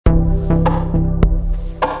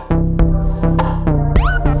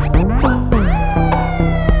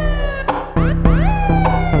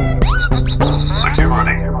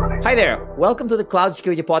there, welcome to the Cloud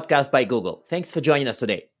Security Podcast by Google. Thanks for joining us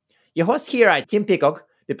today. Your host here are Tim Peacock,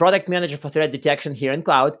 the product manager for threat detection here in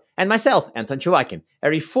Cloud, and myself, Anton Chuvakin, a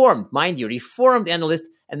reformed analyst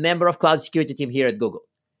and member of Cloud Security team here at Google.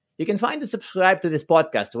 You can find and subscribe to this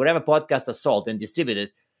podcast wherever podcasts are sold and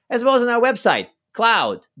distributed, as well as on our website,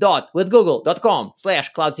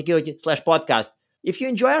 cloud.withgoogle.com/cloudsecurity/podcast. If you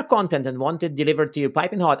enjoy our content and want it delivered to you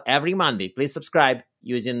piping hot every Monday, please subscribe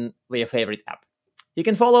using your favorite app. You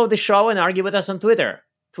can follow the show and argue with us on Twitter,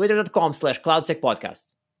 twitter.com/cloudsecpodcast.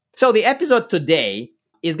 So the episode today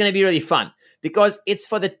is going to be really fun because it's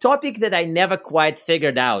for the topic that I never quite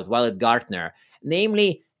figured out while at Gartner.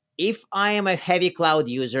 Namely, if I am a heavy cloud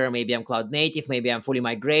user, maybe I'm cloud native, maybe I'm fully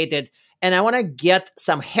migrated, and I want to get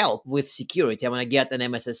some help with security, I want to get an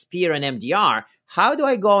MSSP or an MDR, how do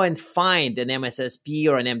I go and find an MSSP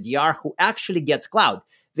or an MDR who actually gets cloud?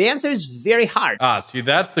 The answer is very hard. See,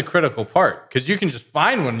 that's the critical part, because you can just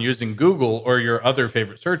find one using Google or your other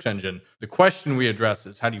favorite search engine. The question we address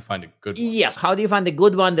is, how do you find a good one? Yes, how do you find a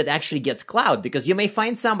good one that actually gets cloud? Because you may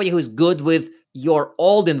find somebody who's good with your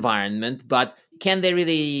old environment, but can they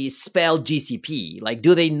really spell GCP? Like,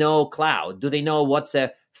 do they know cloud? Do they know what's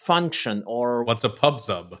a function or what's a pub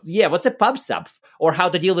sub? Yeah, what's a pub sub? Or how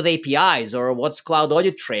to deal with APIs, or what's Cloud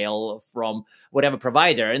Audit Trail from whatever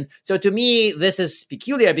provider. And so to me, this is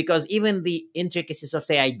peculiar because even the intricacies of,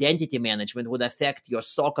 say, identity management would affect your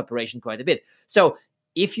SOC operation quite a bit. So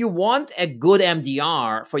if you want a good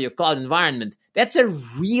MDR for your cloud environment, that's a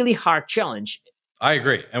really hard challenge. I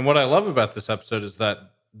agree. And what I love about this episode is that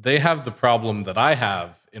they have the problem that I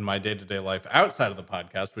have in my day-to-day life outside of the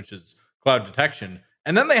podcast, which is cloud detection.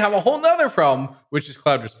 And then they have a whole nother problem, which is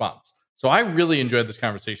cloud response. So I really enjoyed this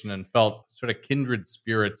conversation and felt sort of kindred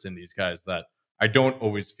spirits in these guys that I don't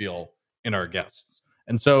always feel in our guests.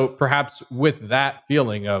 And so perhaps with that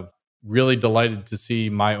feeling of really delighted to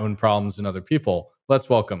see my own problems in other people, let's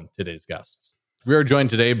welcome today's guests. We are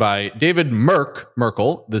joined today by David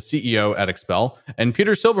Merkel, the CEO at Expel, and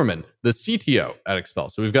Peter Silberman, the CTO at Expel.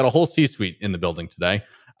 So we've got a whole C-suite in the building today.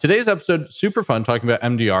 Today's episode, super fun, talking about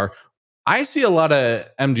MDR. I see a lot of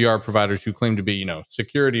MDR providers who claim to be,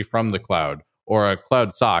 security from the cloud or a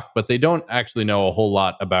cloud SOC, but they don't actually know a whole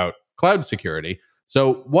lot about cloud security.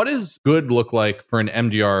 So what does good look like for an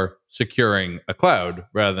MDR securing a cloud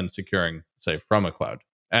rather than securing, say, from a cloud?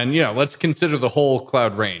 And, let's consider the whole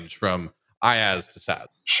cloud range from IaaS to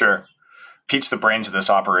SaaS. Sure. Pete's the brains of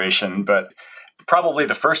this operation, but probably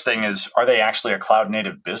the first thing is, are they actually a cloud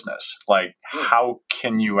native business? Like, how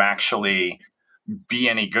can you actually be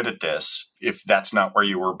any good at this if that's not where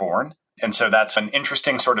you were born? And so that's an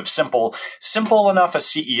interesting sort of simple enough a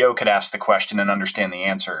CEO could ask the question and understand the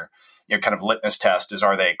answer. Kind of litmus test is,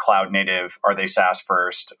 are they cloud native? Are they SaaS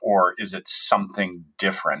first? Or is it something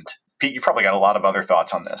different? Pete, you've probably got a lot of other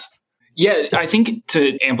thoughts on this. Yeah, I think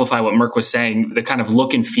to amplify what Merk was saying, the kind of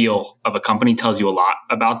look and feel of a company tells you a lot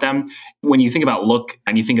about them. When you think about look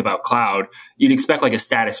and you think about cloud, you'd expect like a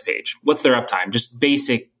status page. What's their uptime? Just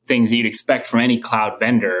basic things that you'd expect from any cloud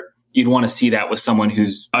vendor. You'd want to see that with someone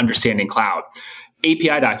who's understanding cloud.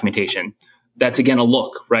 API documentation, that's again a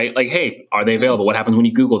look, right? Like, hey, are they available? What happens when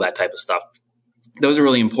you Google that type of stuff? Those are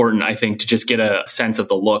really important, I think, to just get a sense of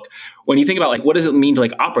the look. When you think about like, what does it mean to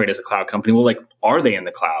like operate as a cloud company? Well, like, are they in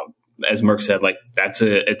the cloud? As Merk said, like, that's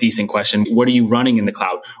a decent question. What are you running in the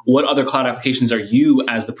cloud? What other cloud applications are you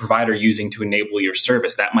as the provider using to enable your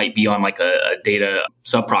service? That might be on like a data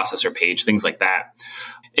subprocessor page, things like that.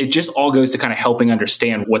 It just all goes to kind of helping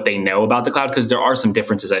understand what they know about the cloud, because there are some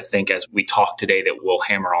differences, I think, as we talk today that we'll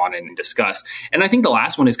hammer on and discuss. And I think the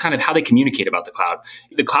last one is kind of how they communicate about the cloud.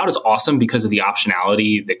 The cloud is awesome because of the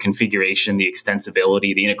optionality, the configuration, the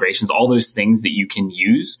extensibility, the integrations, all those things that you can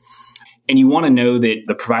use. And you want to know that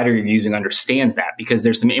the provider you're using understands that, because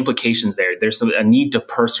there's some implications there. There's a need to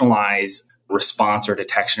personalize response or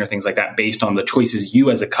detection or things like that based on the choices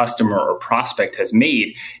you as a customer or prospect has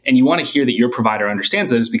made. And you want to hear that your provider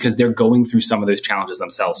understands those because they're going through some of those challenges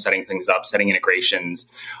themselves, setting things up, setting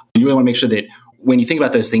integrations. You really want to make sure that when you think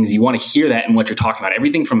about those things, you want to hear that in what you're talking about.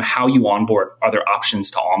 Everything from how you onboard, are there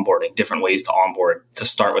options to onboarding, different ways to onboard, to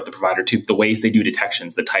start with the provider, to the ways they do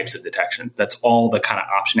detections, the types of detections. That's all the kind of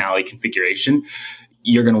optionality configuration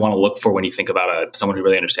you're going to want to look for when you think about someone who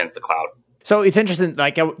really understands the cloud. So it's interesting,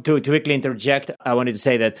 like to quickly interject, I wanted to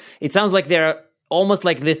say that it sounds like there are almost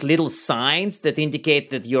like these little signs that indicate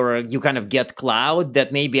that you kind of get cloud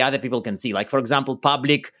that maybe other people can see. Like, for example,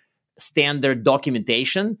 public standard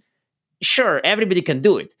documentation. Sure, everybody can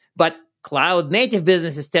do it, but cloud native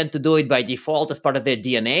businesses tend to do it by default as part of their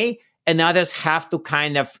DNA, and others have to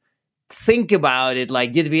kind of think about it?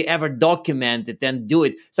 Like, did we ever document it and do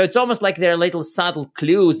it? So it's almost like there are little subtle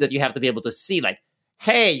clues that you have to be able to see. Like,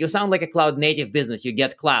 hey, you sound like a cloud native business. You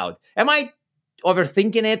get cloud. Am I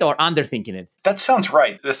overthinking it or underthinking it? That sounds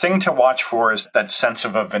right. The thing to watch for is that sense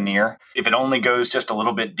of a veneer. If it only goes just a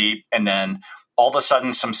little bit deep and then all of a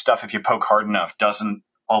sudden some stuff, if you poke hard enough, doesn't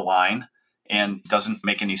align and doesn't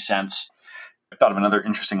make any sense. I thought of another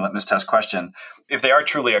interesting litmus test question. If they are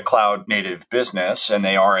truly a cloud native business and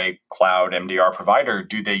they are a cloud MDR provider,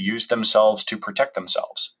 do they use themselves to protect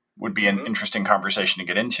themselves? Would be an interesting conversation to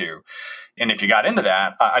get into. And if you got into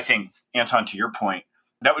that, I think, Anton, to your point,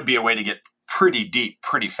 that would be a way to get pretty deep,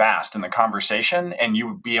 pretty fast in the conversation, and you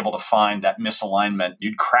would be able to find that misalignment.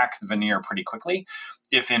 You'd crack the veneer pretty quickly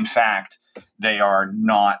if, in fact, they are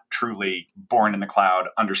not truly born in the cloud,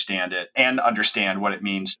 understand it, and understand what it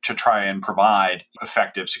means to try and provide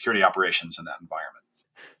effective security operations in that environment.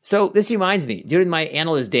 So this reminds me, during my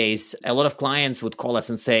analyst days, a lot of clients would call us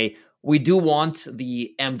and say, we do want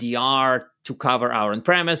the MDR to cover our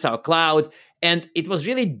on-premise, our cloud. And it was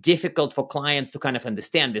really difficult for clients to kind of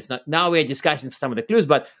understand this. Now we're discussing some of the clues,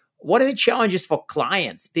 but what are the challenges for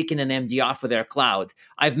clients picking an MDR for their cloud?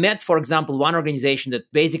 I've met, for example, one organization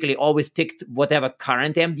that basically always picked whatever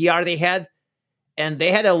current MDR they had. And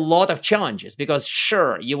they had a lot of challenges because,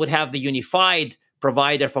 sure, you would have the unified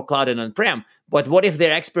provider for cloud and on-prem, but what if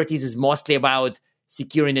their expertise is mostly about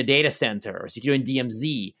securing a data center or securing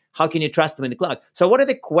DMZ? How can you trust them in the cloud? So what are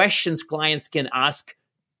the questions clients can ask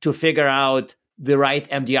to figure out the right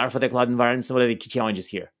MDR for the cloud environment? So what are the key challenges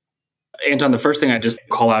here? Anton, the first thing I just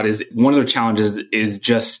call out is one of the challenges is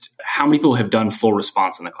just how many people have done full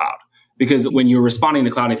response in the cloud. Because when you're responding in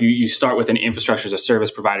the cloud, if you start with an infrastructure as a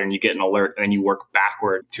service provider and you get an alert and then you work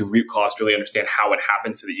backward to root cause to really understand how it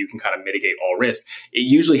happens so that you can kind of mitigate all risk, it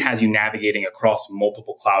usually has you navigating across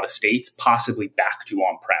multiple cloud estates, possibly back to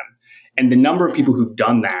on-prem. And the number of people who've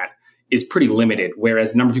done that is pretty limited,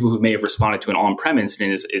 whereas the number of people who may have responded to an on-prem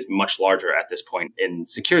incident is much larger at this point in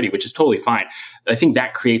security, which is totally fine. I think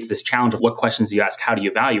that creates this challenge of what questions do you ask, how do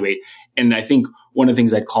you evaluate? And I think one of the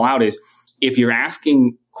things I'd call out is if you're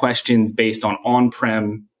asking questions based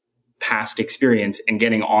on-prem past experience and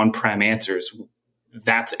getting on-prem answers,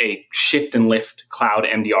 that's a shift and lift cloud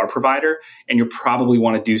MDR provider. And you probably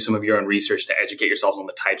want to do some of your own research to educate yourselves on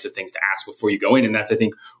the types of things to ask before you go in. And that's, I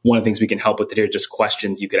think, one of the things we can help with today, just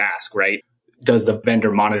questions you could ask, right? Does the vendor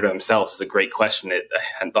monitor themselves? Is a great question. I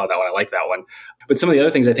hadn't thought that one. I like that one. But some of the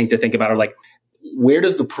other things I think to think about are like, where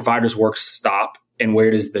does the provider's work stop and where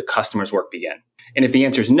does the customer's work begin? And if the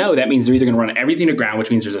answer is no, that means they're either going to run everything to ground,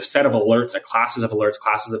 which means there's a set of alerts, classes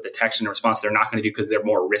of detection and response they're not going to do because they're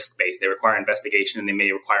more risk-based. They require investigation and they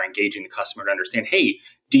may require engaging the customer to understand, hey,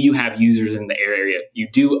 do you have users in the area? You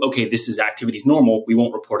do, okay, this is activities normal. We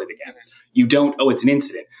won't report it again. You don't, oh, it's an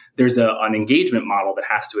incident. There's an engagement model that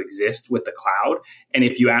has to exist with the cloud. And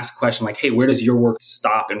if you ask a question like, hey, where does your work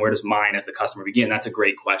stop and where does mine as the customer begin? That's a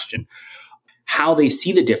great question. How they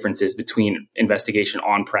see the differences between investigation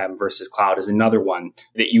on-prem versus cloud is another one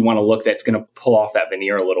that you want to look that's going to pull off that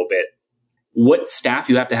veneer a little bit. What staff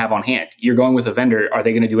you have to have on hand. You're going with a vendor. Are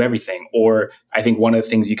they going to do everything? Or I think one of the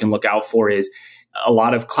things you can look out for is a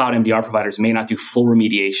lot of cloud MDR providers may not do full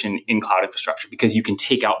remediation in cloud infrastructure because you can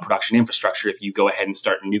take out production infrastructure if you go ahead and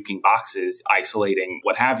start nuking boxes, isolating,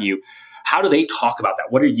 what have you. How do they talk about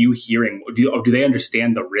that? What are you hearing? Do they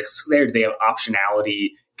understand the risks there? Do they have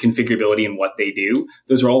optionality, configurability in what they do?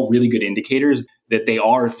 Those are all really good indicators that they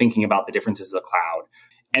are thinking about the differences of the cloud.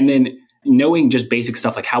 And then knowing just basic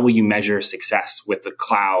stuff like how will you measure success with the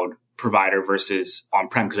cloud provider versus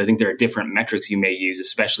on-prem? Because I think there are different metrics you may use,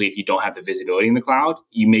 especially if you don't have the visibility in the cloud.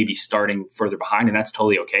 You may be starting further behind, and that's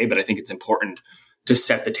totally okay. But I think it's important to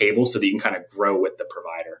set the table so that you can kind of grow with the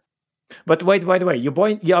provider. But wait, by the way, your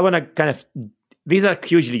point, I want to kind of, these are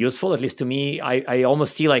hugely useful, at least to me. I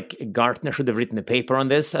almost see like Gartner should have written a paper on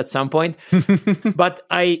this at some point. But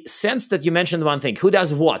I sense that you mentioned one thing. Who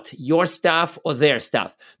does what? Your staff or their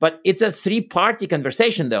staff? But it's a three-party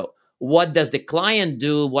conversation, though. What does the client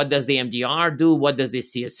do? What does the MDR do? What does the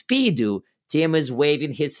CSP do? Tim is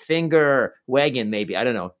waving his finger, wagging maybe. I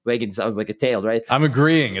don't know. Wagging sounds like a tail, right? I'm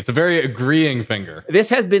agreeing. It's a very agreeing finger. This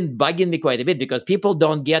has been bugging me quite a bit because people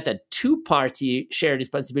don't get a two-party shared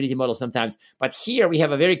responsibility model sometimes. But here we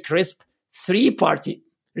have a very crisp three-party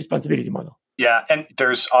responsibility model. Yeah, and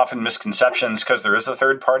there's often misconceptions because there is a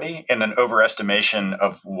third party and an overestimation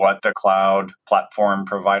of what the cloud platform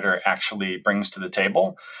provider actually brings to the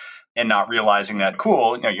table. And not realizing that,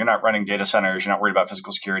 cool, you're not running data centers, you're not worried about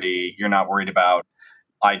physical security, you're not worried about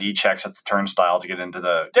ID checks at the turnstile to get into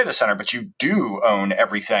the data center, but you do own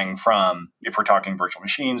everything from, if we're talking virtual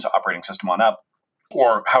machines, operating system on up,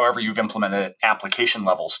 or however you've implemented application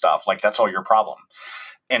level stuff, like that's all your problem.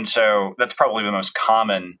 And so that's probably the most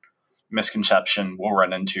common misconception we'll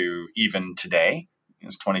run into even today.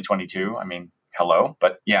 It's 2022. I mean, hello.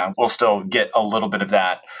 But yeah, we'll still get a little bit of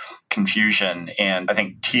that confusion. And I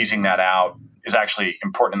think teasing that out is actually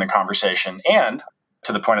important in the conversation. And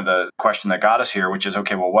to the point of the question that got us here, which is,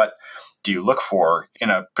 okay, well, what do you look for in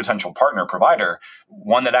a potential partner provider?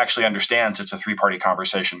 One that actually understands it's a 3-party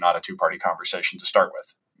conversation, not a 2-party conversation to start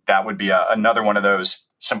with. That would be another one of those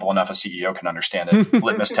simple enough a CEO can understand it,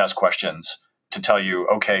 litmus test questions to tell you,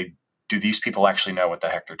 okay, do these people actually know what the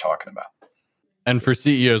heck they're talking about? And for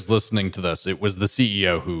CEOs listening to this, it was the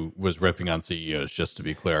CEO who was ripping on CEOs, just to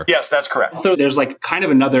be clear. Yes, that's correct. So there's like kind of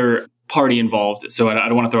another party involved. So I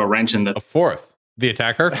don't want to throw a wrench in the... A fourth, the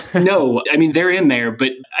attacker? No, I mean, they're in there,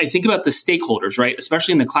 but I think about the stakeholders, right?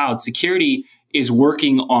 Especially in the cloud, security is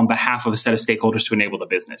working on behalf of a set of stakeholders to enable the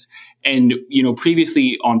business. And,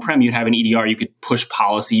 previously on-prem, you'd have an EDR, you could push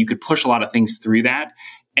policy, you could push a lot of things through that.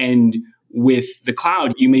 And with the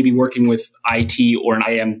cloud, you may be working with IT or an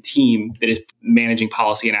IAM team that is managing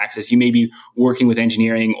policy and access. You may be working with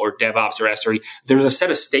engineering or DevOps or SRE. There's a set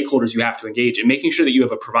of stakeholders you have to engage, and making sure that you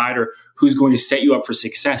have a provider who's going to set you up for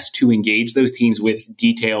success to engage those teams with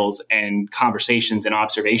details and conversations and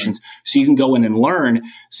observations, so you can go in and learn,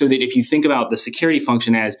 so that if you think about the security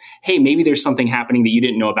function as, hey, maybe there's something happening that you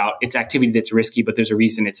didn't know about. It's activity that's risky, but there's a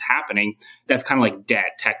reason it's happening. That's kind of like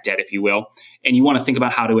debt, tech debt, if you will. And you want to think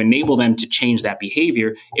about how to enable them to change that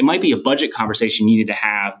behavior. It might be a budget conversation you need to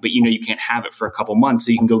have, but you can't have it for a couple months.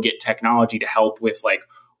 So you can go get technology to help with like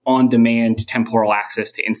on-demand temporal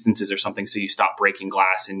access to instances or something, so you stop breaking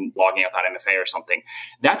glass and logging out that MFA or something.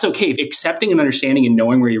 That's okay. Accepting and understanding and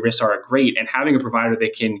knowing where your risks are great, and having a provider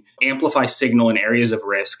that can amplify signal in areas of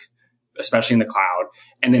risk, especially in the cloud.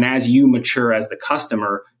 And then as you mature as the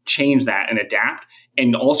customer, change that and adapt,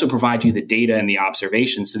 and also provide you the data and the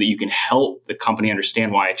observations so that you can help the company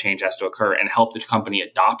understand why a change has to occur and help the company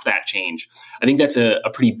adopt that change. I think that's a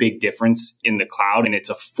pretty big difference in the cloud, and it's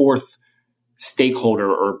a fourth stakeholder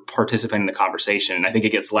or participant in the conversation. And I think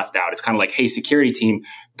it gets left out. It's kind of like, hey, security team,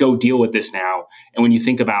 go deal with this now. And when you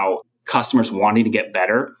think about customers wanting to get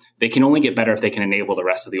better, they can only get better if they can enable the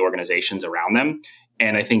rest of the organizations around them.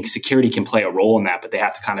 And I think security can play a role in that, but they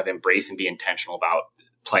have to kind of embrace and be intentional about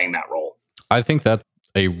playing that role. I think that's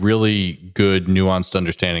a really good nuanced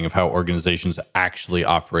understanding of how organizations actually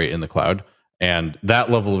operate in the cloud. And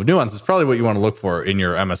that level of nuance is probably what you want to look for in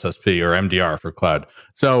your MSSP or MDR for cloud.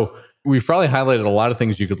 So we've probably highlighted a lot of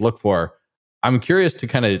things you could look for. I'm curious to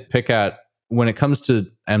kind of pick at, when it comes to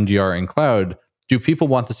MDR and cloud, do people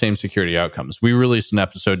want the same security outcomes? We released an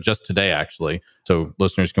episode just today, actually, so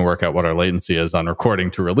listeners can work out what our latency is on recording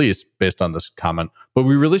to release based on this comment. But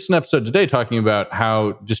we released an episode today talking about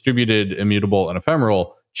how distributed, immutable, and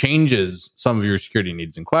ephemeral changes some of your security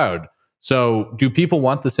needs in cloud. So do people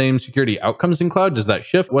want the same security outcomes in cloud? Does that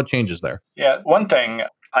shift? What changes there? Yeah, one thing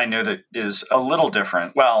I know that is a little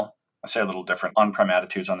different. Well, I say a little different. On-prem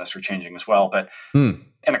attitudes on this are changing as well. But in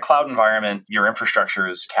a cloud environment, your infrastructure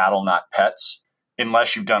is cattle, not pets,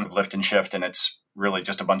 unless you've done lift and shift and it's really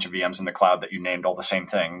just a bunch of VMs in the cloud that you named all the same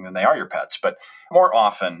thing, and they are your pets. But more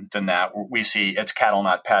often than that, we see it's cattle,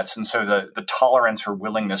 not pets. And so the tolerance or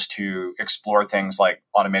willingness to explore things like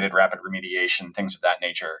automated rapid remediation, things of that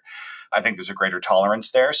nature, I think there's a greater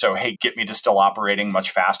tolerance there. So, hey, get me to still operating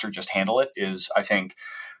much faster, just handle it, is, I think,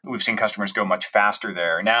 we've seen customers go much faster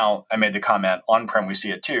there. Now, I made the comment, on-prem, we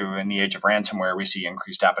see it too. In the age of ransomware, we see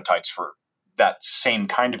increased appetites for that same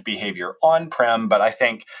kind of behavior on-prem. But I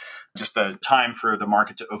think just the time for the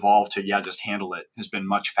market to evolve to, just handle it, has been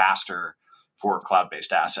much faster for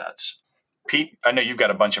cloud-based assets. Pete, I know you've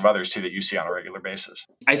got a bunch of others too that you see on a regular basis.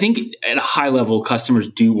 I think at a high level, customers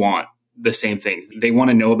do want the same things. They want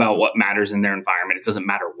to know about what matters in their environment. It doesn't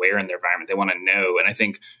matter where in their environment. They want to know. And I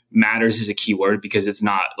think matters is a key word, because it's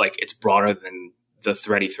not like, it's broader than the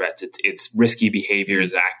thready threats. It's risky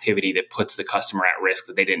behaviors, activity that puts the customer at risk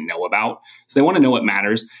that they didn't know about. So they want to know what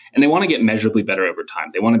matters, and they want to get measurably better over time.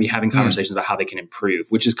 They want to be having conversations about how they can improve,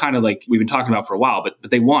 which is kind of like we've been talking about for a while,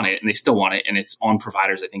 but they want it and they still want it. And it's on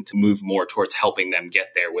providers, I think, to move more towards helping them get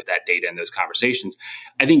there with that data and those conversations.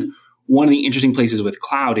 I think one of the interesting places with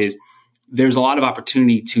cloud is there's a lot of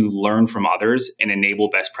opportunity to learn from others and enable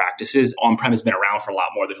best practices. On-prem has been around for a lot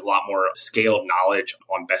more. There's a lot more scale of knowledge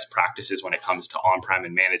on best practices when it comes to on-prem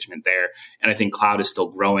and management there. And I think cloud is still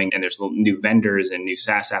growing, and there's new vendors and new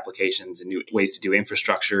SaaS applications and new ways to do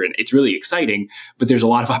infrastructure. And it's really exciting, but there's a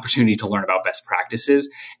lot of opportunity to learn about best practices.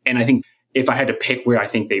 And I think if I had to pick where I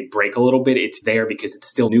think they break a little bit, it's there, because it's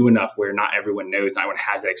still new enough where not everyone knows, not everyone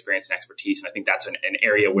has that experience and expertise. And I think that's an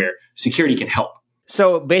area where security can help.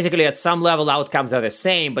 So basically, at some level, outcomes are the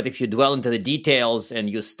same. But if you dwell into the details and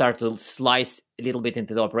you start to slice a little bit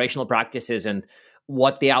into the operational practices and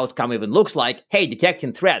what the outcome even looks like, hey,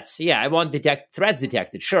 detecting threats. Yeah, I want threats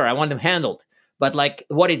detected. Sure, I want them handled. But like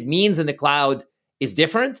what it means in the cloud is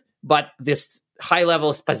different. But this high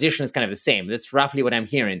level position is kind of the same. That's roughly what I'm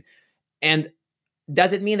hearing. And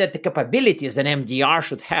does it mean that the capabilities an MDR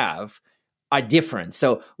should have are different?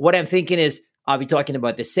 So what I'm thinking is, are we talking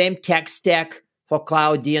about the same tech stack for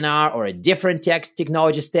cloud DNR or a different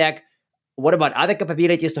technology stack? What about other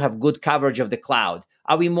capabilities to have good coverage of the cloud?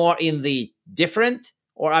 Are we more in the different,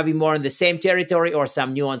 or are we more in the same territory, or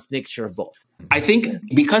some nuanced mixture of both? I think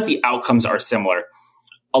because the outcomes are similar,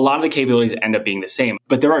 a lot of the capabilities end up being the same,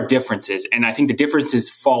 but there are differences. And I think the differences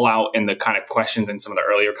fall out in the kind of questions in some of the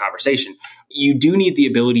earlier conversation. You do need the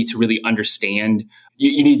ability to really understand.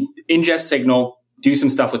 You need ingest signal, do some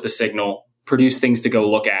stuff with the signal, produce things to go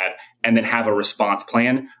look at, and then have a response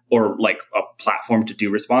plan or like a platform to do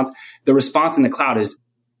response. The response in the cloud is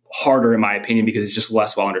harder, in my opinion, because it's just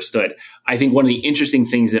less well understood. I think one of the interesting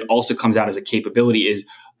things that also comes out as a capability is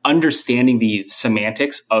understanding the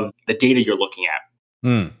semantics of the data you're looking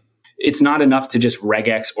at. It's not enough to just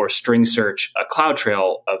regex or string search a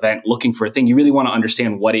CloudTrail event looking for a thing. You really want to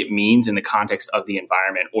understand what it means in the context of the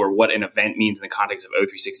environment, or what an event means in the context of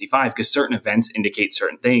O365, because certain events indicate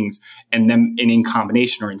certain things, and then in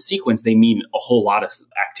combination or in sequence, they mean a whole lot of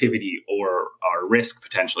activity or risk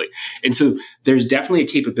potentially. And so there's definitely a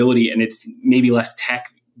capability, and it's maybe less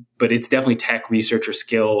tech, but it's definitely tech, researcher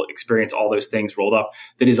skill, experience, all those things rolled up,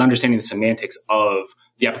 that is understanding the semantics of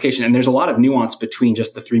the application. And there's a lot of nuance between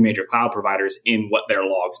just the three major cloud providers in what their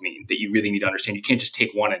logs mean that you really need to understand. You can't just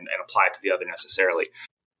take one and apply it to the other necessarily.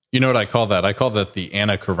 You know what I call that? I call that the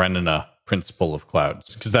Anna Karenina principle of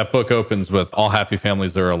clouds, because that book opens with all happy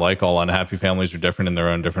families are alike, all unhappy families are different in their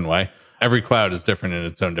own different way. Every cloud is different in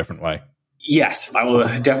its own different way. Yes, I will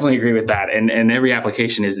definitely agree with that. And every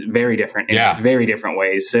application is very different in its very different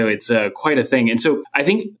ways. So it's quite a thing. And so I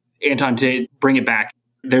think, Anton, to bring it back,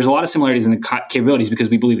 there's a lot of similarities in the capabilities because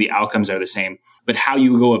we believe the outcomes are the same, but how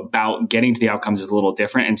you go about getting to the outcomes is a little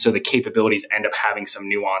different. And so the capabilities end up having some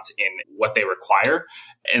nuance in what they require.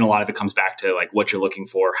 And a lot of it comes back to like what you're looking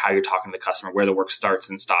for, how you're talking to the customer, where the work starts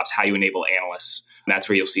and stops, how you enable analysts. And that's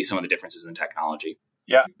where you'll see some of the differences in technology.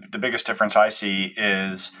 Yeah. The biggest difference I see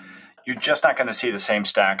is you're just not going to see the same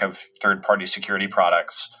stack of third-party security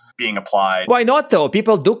products being applied. Why not, though?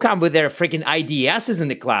 People do come with their freaking IDSs in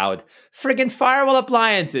the cloud. Freaking firewall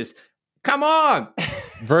appliances. Come on.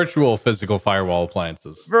 Virtual physical firewall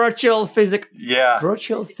appliances. Virtual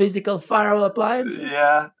physical firewall appliances.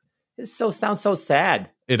 Yeah. It sounds so sad.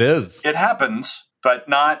 It is. It happens, but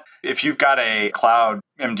not if you've got a cloud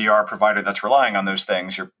MDR provider that's relying on those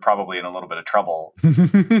things, you're probably in a little bit of trouble.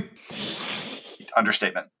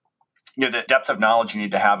 Understatement. You know, the depth of knowledge you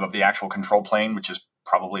need to have of the actual control plane, which is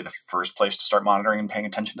probably the first place to start monitoring and paying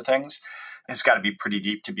attention to things, has got to be pretty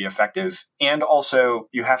deep to be effective. And also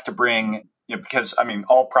you have to bring, because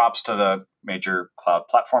all props to the major cloud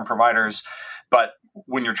platform providers, but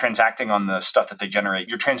when you're transacting on the stuff that they generate,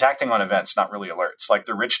 you're transacting on events, not really alerts. Like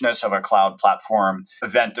the richness of a cloud platform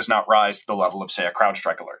event does not rise to the level of, say, a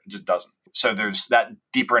CrowdStrike alert. It just doesn't. So there's that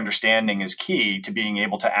deeper understanding is key to being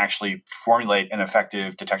able to actually formulate an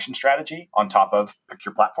effective detection strategy on top of pick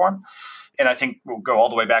your platform. And I think we'll go all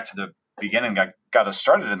the way back to the beginning that got us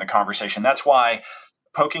started in the conversation. That's why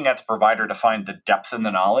poking at the provider to find the depth in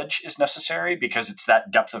the knowledge is necessary, because it's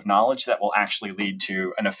that depth of knowledge that will actually lead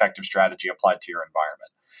to an effective strategy applied to your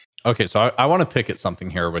environment. Okay, so I want to pick at something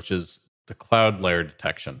here, which is the cloud layer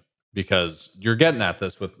detection, because you're getting at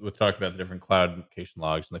this with talking about the different cloud application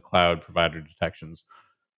logs and the cloud provider detections.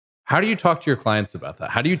 How do you talk to your clients about that?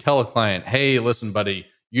 How do you tell a client, hey, listen, buddy,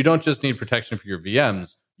 you don't just need protection for your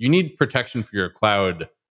VMs, you need protection for your cloud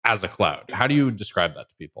as a cloud? How do you describe that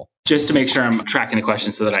to people? Just to make sure I'm tracking the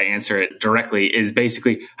question so that I answer it directly, is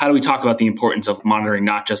basically how do we talk about the importance of monitoring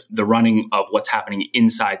not just the running of what's happening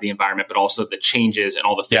inside the environment, but also the changes and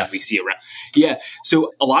all the things we see around. Yeah.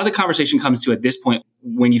 So a lot of the conversation comes to at this point,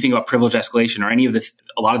 when you think about privilege escalation or any of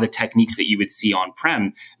a lot of the techniques that you would see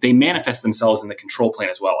on-prem, they manifest themselves in the control plane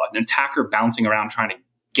as well. An attacker bouncing around trying to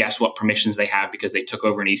guess what permissions they have because they took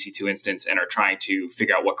over an EC2 instance and are trying to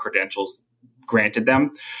figure out what credentials granted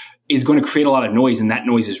them is going to create a lot of noise. And that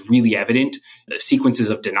noise is really evident. The sequences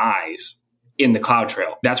of denies in the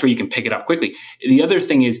CloudTrail. That's where you can pick it up quickly. The other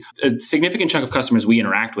thing is a significant chunk of customers we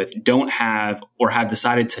interact with don't have or have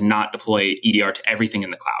decided to not deploy EDR to everything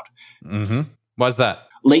in the cloud. Mm-hmm. Why's that?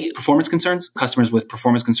 Late performance concerns, customers with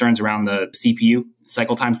performance concerns around the CPU,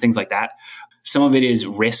 cycle times, things like that. Some of it is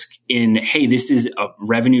risk in, hey, this is a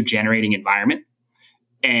revenue generating environment.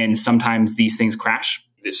 And sometimes these things crash.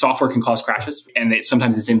 The software can cause crashes, and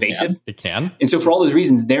sometimes it's invasive. Yeah, it can. And so for all those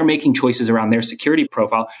reasons, they're making choices around their security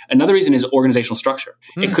profile. Another reason is organizational structure.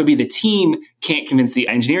 It could be the team can't convince the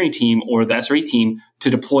engineering team or the SRE team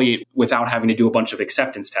to deploy it without having to do a bunch of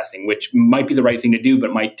acceptance testing, which might be the right thing to do,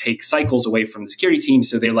 but might take cycles away from the security team.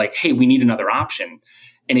 So they're like, hey, we need another option.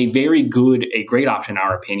 And a great option, in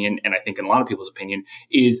our opinion, and I think in a lot of people's opinion,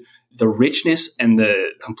 is the richness and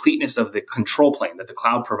the completeness of the control plane that the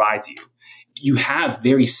cloud provides you. You have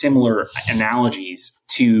very similar analogies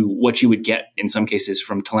to what you would get in some cases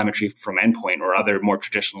from telemetry from endpoint or other more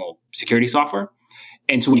traditional security software.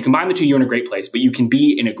 And so when you combine the two, you're in a great place, but you can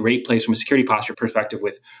be in a great place from a security posture perspective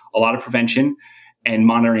with a lot of prevention and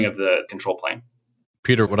monitoring of the control plane.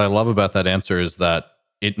 Peter, what I love about that answer is that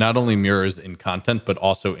it not only mirrors in content, but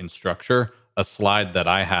also in structure, a slide that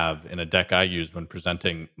I have in a deck I use when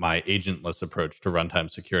presenting my agentless approach to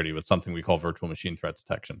runtime security with something we call virtual machine threat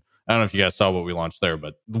detection. I don't know if you guys saw what we launched there,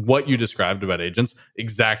 but what you described about agents,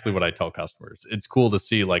 exactly what I tell customers. It's cool to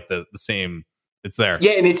see like the same, it's there.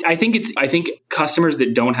 Yeah, and I think customers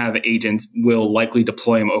that don't have agents will likely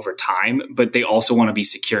deploy them over time, but they also want to be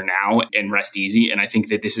secure now and rest easy. And I think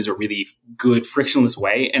that this is a really good frictionless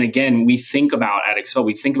way. And again, we think about at Expel,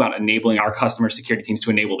 we think about enabling our customer security teams to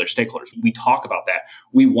enable their stakeholders. We talk about that.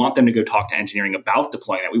 We want them to go talk to engineering about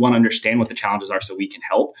deploying that. We want to understand what the challenges are so we can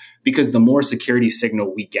help, because the more security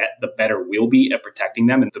signal we get, the better we'll be at protecting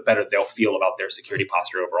them and the better they'll feel about their security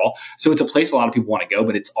posture overall. So it's a place a lot of people want to go,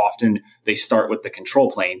 but it's often they start with the control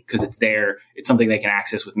plane because it's there. It's something they can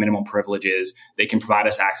access with minimum privileges. They can provide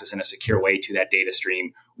us access in a secure way to that data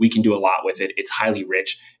stream. We can do a lot with it. It's highly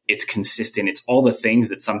rich. It's consistent. It's all the things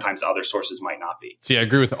that sometimes other sources might not be. See, I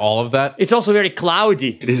agree with all of that. It's also very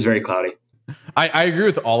cloudy. It is very cloudy. I agree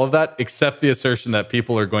with all of that, except the assertion that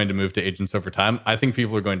people are going to move to agents over time. I think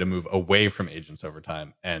people are going to move away from agents over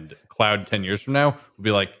time. And cloud 10 years from now will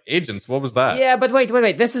be like, agents, what was that? Yeah, but wait.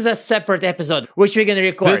 This is a separate episode, which we're going to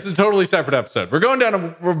record. This is a totally separate episode. We're going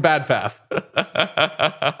down a bad path.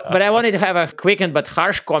 But I wanted to have a quick but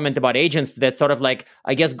harsh comment about agents that sort of like,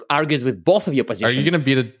 I guess, argues with both of your positions. Are you going to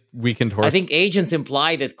beat a weakened horse? I think agents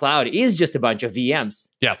imply that cloud is just a bunch of VMs.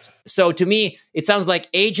 Yes. So to me, it sounds like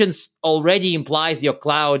agents already implies your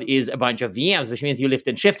cloud is a bunch of VMs, which means you lift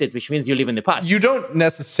and shift it, which means you live in the past. You don't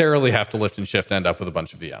necessarily have to lift and shift and end up with a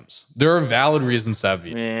bunch of VMs. There are valid reasons to have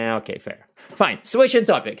VMs. Yeah, okay, fair. Fine. Switching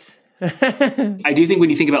topics. I do think when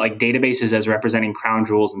you think about like databases as representing crown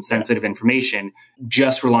jewels and sensitive information,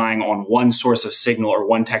 just relying on one source of signal or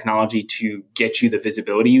one technology to get you the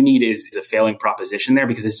visibility you need is a failing proposition there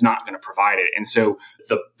because it's not going to provide it. And so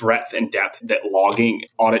the breadth and depth that logging,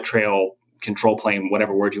 audit trail, control plane,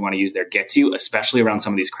 whatever word you want to use there gets you, especially around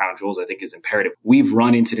some of these crown jewels, I think is imperative. We've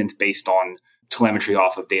run incidents based on telemetry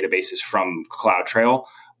off of databases from CloudTrail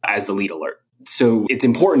as the lead alert. So it's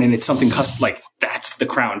important and it's something like that's the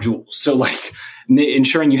crown jewel. So like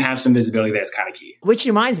ensuring you have some visibility there is kind of key. Which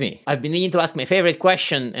reminds me, I've been needing to ask my favorite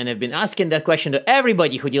question and I've been asking that question to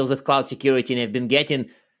everybody who deals with cloud security and I've been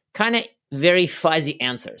getting kind of very fuzzy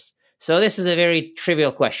answers. So this is a very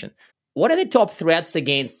trivial question. What are the top threats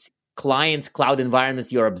against clients' cloud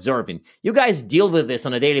environments you're observing? You guys deal with this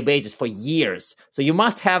on a daily basis for years. So you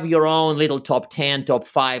must have your own little top 10, top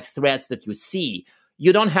 5 threats that you see.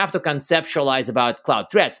 You don't have to conceptualize about cloud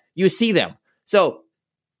threats. You see them. So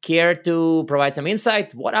care to provide some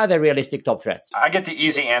insight? What are the realistic top threats? I get the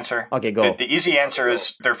easy answer. Okay, go. The easy answer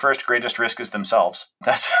is their first greatest risk is themselves.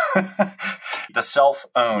 That's the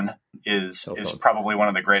self-own is probably one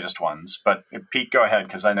of the greatest ones. But Pete, go ahead,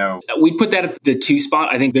 because I know. We put that at the 2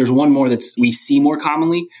 spot. I think there's one more that we see more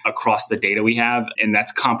commonly across the data we have, and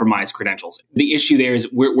that's compromised credentials. The issue there is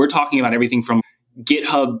we're talking about everything from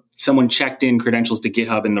GitHub, someone checked in credentials to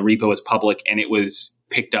GitHub and the repo was public and it was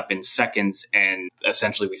picked up in seconds. And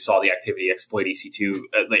essentially we saw the activity exploit EC2,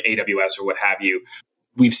 like AWS or what have you.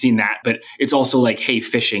 We've seen that, but it's also like, hey,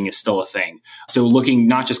 phishing is still a thing. So looking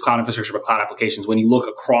not just cloud infrastructure, but cloud applications, when you look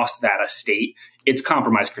across that estate, it's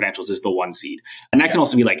compromised credentials is the one seed. And that can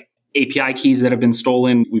also be like API keys that have been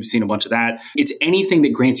stolen. We've seen a bunch of that. It's anything that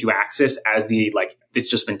grants you access as it's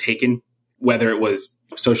just been taken, whether it was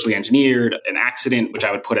socially engineered, an accident, which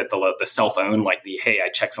I would put at the self-own, like hey, I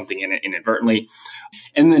checked something in it inadvertently.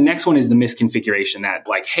 And the next one is the misconfiguration that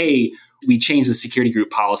like, hey, we changed the security group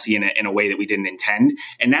policy in a way that we didn't intend.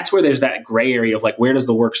 And that's where there's that gray area of like, where does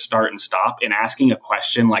the work start and stop? And asking a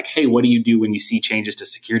question like, hey, what do you do when you see changes to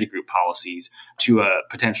security group policies to a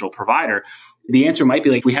potential provider? The answer might be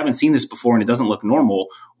like, if we haven't seen this before and it doesn't look normal,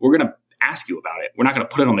 we're going to ask you about it. We're not going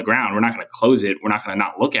to put it on the ground. We're not going to close it. We're not going to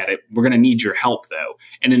not look at it. We're going to need your help though.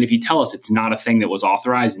 And then if you tell us it's not a thing that was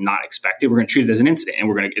authorized and not expected, we're going to treat it as an incident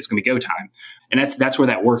and it's going to be go time. And that's where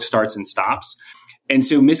that work starts and stops. And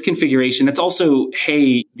so misconfiguration, that's also,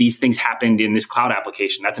 hey, these things happened in this cloud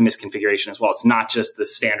application. That's a misconfiguration as well. It's not just the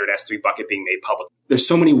standard S3 bucket being made public. There's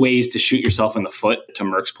so many ways to shoot yourself in the foot, to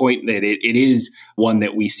Merck's point, that it is one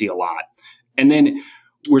that we see a lot. And then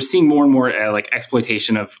we're seeing more and more like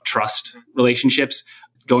exploitation of trust relationships,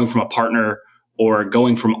 going from a partner or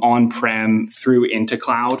going from on-prem through into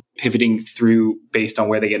cloud, pivoting through based on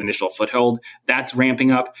where they get initial foothold. That's ramping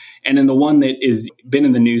up. And then the one that is been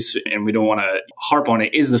in the news, and we don't want to harp on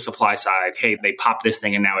it, is the supply side. Hey, they popped this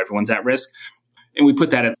thing and now everyone's at risk. And we put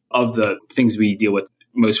that of the things we deal with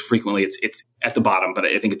most frequently, it's at the bottom, but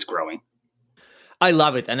I think it's growing. I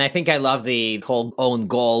love it. And I think I love the whole own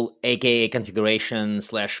goal, aka configuration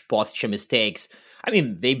 / posture mistakes. I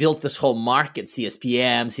mean, they built this whole market,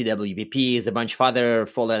 CSPM, CWPPs, a bunch of other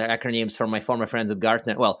four-letter acronyms from my former friends at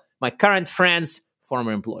Gartner. Well, my current friends,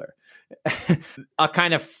 former employer, are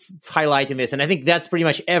kind of highlighting this. And I think that's pretty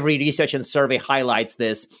much every research and survey highlights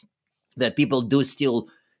this, that people do still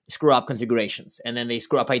screw up configurations. And then they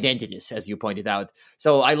screw up identities, as you pointed out.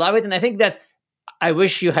 So I love it. And I think that I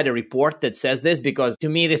wish you had a report that says this, because to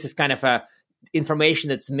me, this is kind of a information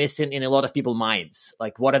that's missing in a lot of people's minds.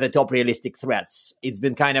 Like, what are the top realistic threats? It's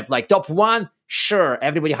been kind of like top one, sure,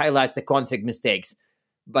 everybody highlights the config mistakes,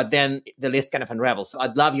 but then the list kind of unravels. So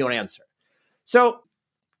I'd love your answer. So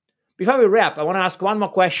before we wrap, I want to ask one more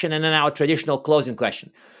question and then our traditional closing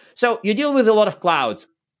question. So you deal with a lot of clouds,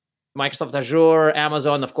 Microsoft Azure,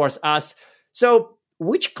 Amazon, of course, us. So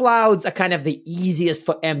which clouds are kind of the easiest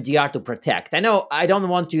for MDR to protect? I know I don't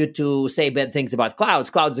want you to say bad things about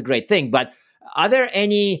clouds. Cloud is a great thing, but are there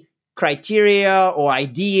any criteria or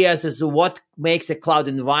ideas as to what makes a cloud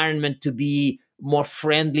environment to be more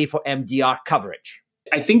friendly for MDR coverage?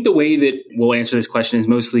 I think the way that we'll answer this question is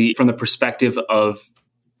mostly from the perspective of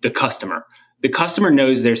the customer. The customer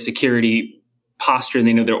knows their security posture,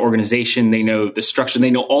 they know their organization, they know the structure, they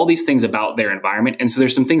know all these things about their environment. And so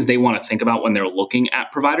there's some things they want to think about when they're looking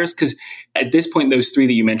at providers. Because at this point, those three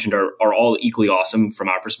that you mentioned are all equally awesome from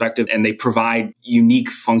our perspective, and they provide unique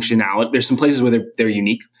functionality. There's some places where they're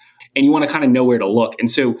unique, and you want to kind of know where to look. And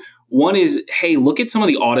so one is, hey, look at some of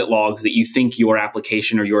the audit logs that you think your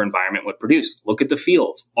application or your environment would produce. Look at the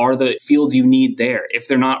fields. Are the fields you need there? If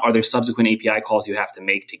they're not, are there subsequent API calls you have to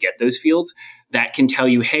make to get those fields? That can tell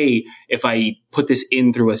you, hey, if I put this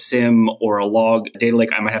in through a SIM or a log data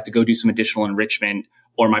lake, I might have to go do some additional enrichment,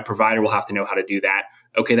 or my provider will have to know how to do that.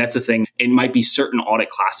 Okay, that's a thing. It might be certain audit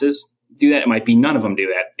classes do that. It might be none of them do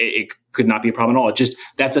that. It could not be a problem at all.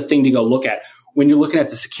 That's a thing to go look at. When you're looking at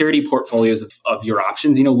the security portfolios of your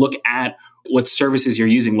options, look at what services you're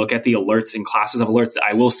using. Look at the alerts and classes of alerts.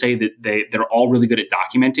 I will say that they're all really good at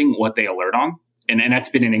documenting what they alert on. And that's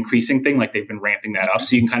been an increasing thing. Like, they've been ramping that up.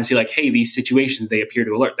 So you can kind of see like, hey, these situations, they appear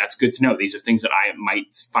to alert. That's good to know. These are things that I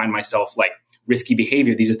might find myself like risky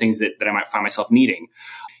behavior. These are things that I might find myself needing.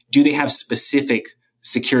 Do they have specific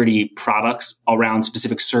security products around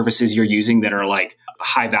specific services you're using that are like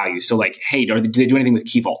high value? So like, hey, do they do anything with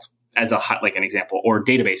Key Vault as like an example, or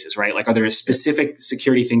databases, right? Like, are there specific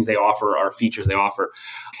security things they offer or features they offer?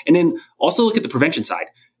 And then also look at the prevention side.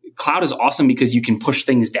 Cloud is awesome because you can push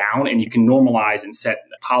things down and you can normalize and set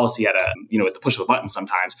policy at the push of a button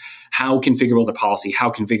sometimes. How configurable the policy? How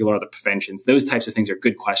configurable are the preventions? Those types of things are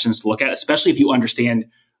good questions to look at, especially if you understand,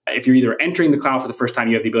 if you're either entering the cloud for the first time,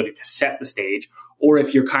 you have the ability to set the stage, or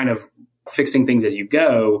if you're kind of fixing things as you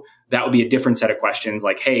go, that would be a different set of questions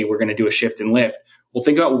like, hey, we're going to do a shift and lift. Well,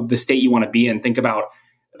 think about the state you want to be in. Think about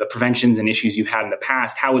the preventions and issues you've had in the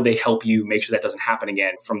past. How would they help you make sure that doesn't happen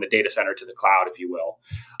again from the data center to the cloud, if you will?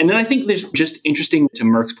 And then I think there's just interesting to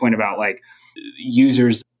Merck's point about like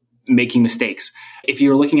users making mistakes. If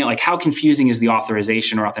you're looking at like how confusing is the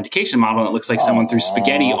authorization or authentication model, it looks like someone threw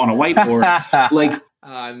spaghetti on a whiteboard. Like,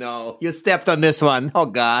 no, you stepped on this one. Oh,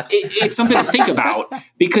 God. It's something to think about,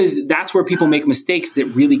 because that's where people make mistakes that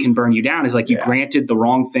really can burn you down. Is like you granted the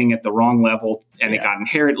wrong thing at the wrong level and it got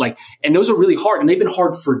inherited. Like, and those are really hard, and they've been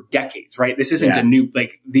hard for decades, right? This isn't a new,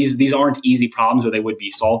 like these aren't easy problems, or they would be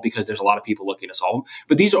solved because there's a lot of people looking to solve them.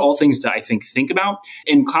 But these are all things to, I think about.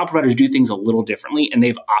 And cloud providers do things a little differently, and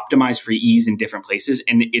they've optimized for ease in different places.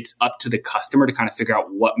 And it's up to the customer to kind of figure out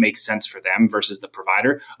what makes sense for them versus the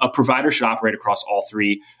provider. A provider should operate across all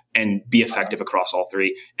three and be effective across all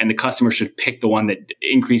three. And the customer should pick the one that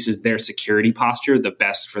increases their security posture the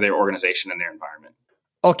best for their organization and their environment.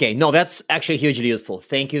 Okay, no, that's actually hugely useful.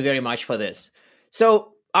 Thank you very much for this.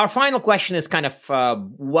 So Our final question is kind of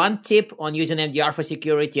one tip on using MDR for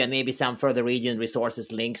security, and maybe some further reading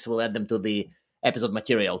resources, links. We'll add them to the episode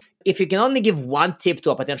materials. If you can only give one tip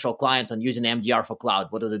to a potential client on using MDR for cloud,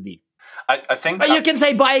 what would it be? I think But you can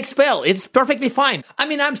say buy Expel. It's perfectly fine. I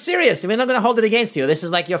mean, I'm serious. We're not going to hold it against you. This is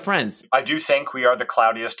like your friends. I do think we are the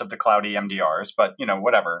cloudiest of the cloudy MDRs, but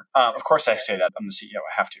whatever. Of course I say that. I'm the CEO.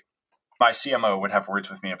 I have to. My CMO would have words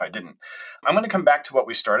with me if I didn't. I'm going to come back to what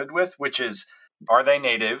we started with, which is, are they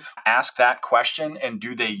native? Ask that question, and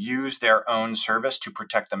do they use their own service to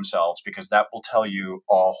protect themselves? Because that will tell you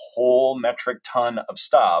a whole metric ton of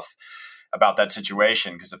stuff about that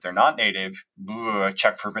situation. Because if they're not native,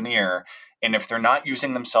 check for veneer. And if they're not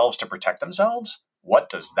using themselves to protect themselves, what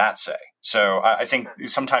does that say? So I think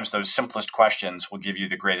sometimes those simplest questions will give you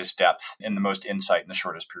the greatest depth and the most insight in the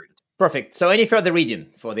shortest period of time. Perfect. So any further reading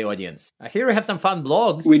for the audience? Here we have some fun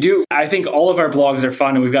blogs. We do. I think all of our blogs are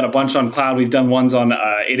fun, and we've got a bunch on cloud. We've done ones on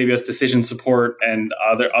AWS decision support and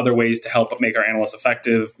other ways to help make our analysts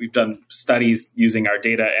effective. We've done studies using our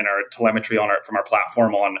data and our telemetry from our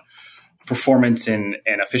platform on performance and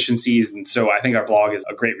efficiencies. And so I think our blog is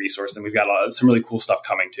a great resource, and we've got some really cool stuff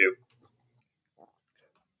coming too.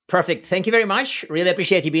 Perfect. Thank you very much. Really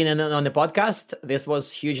appreciate you being on the podcast. This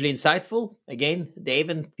was hugely insightful. Again, Dave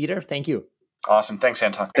and Peter, thank you. Awesome. Thanks,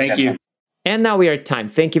 Anton. Thank you. And now we are at time.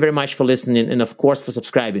 Thank you very much for listening and, of course, for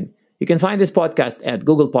subscribing. You can find this podcast at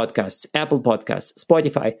Google Podcasts, Apple Podcasts,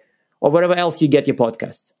 Spotify, or wherever else you get your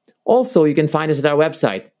podcasts. Also, you can find us at our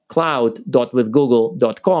website,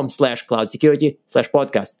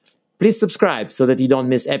 cloud.withgoogle.com/cloudsecurity/podcast. Please subscribe so that you don't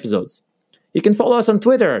miss episodes. You can follow us on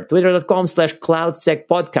Twitter,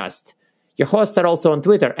 twitter.com/cloudsecpodcast. Your hosts are also on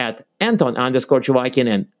Twitter at Anton_Chuvakin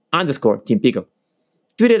and _Team Pico.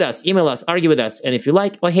 Tweet at us, email us, argue with us, and if you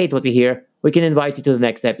like or hate what we hear, we can invite you to the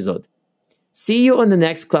next episode. See you on the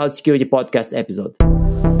next Cloud Security Podcast episode.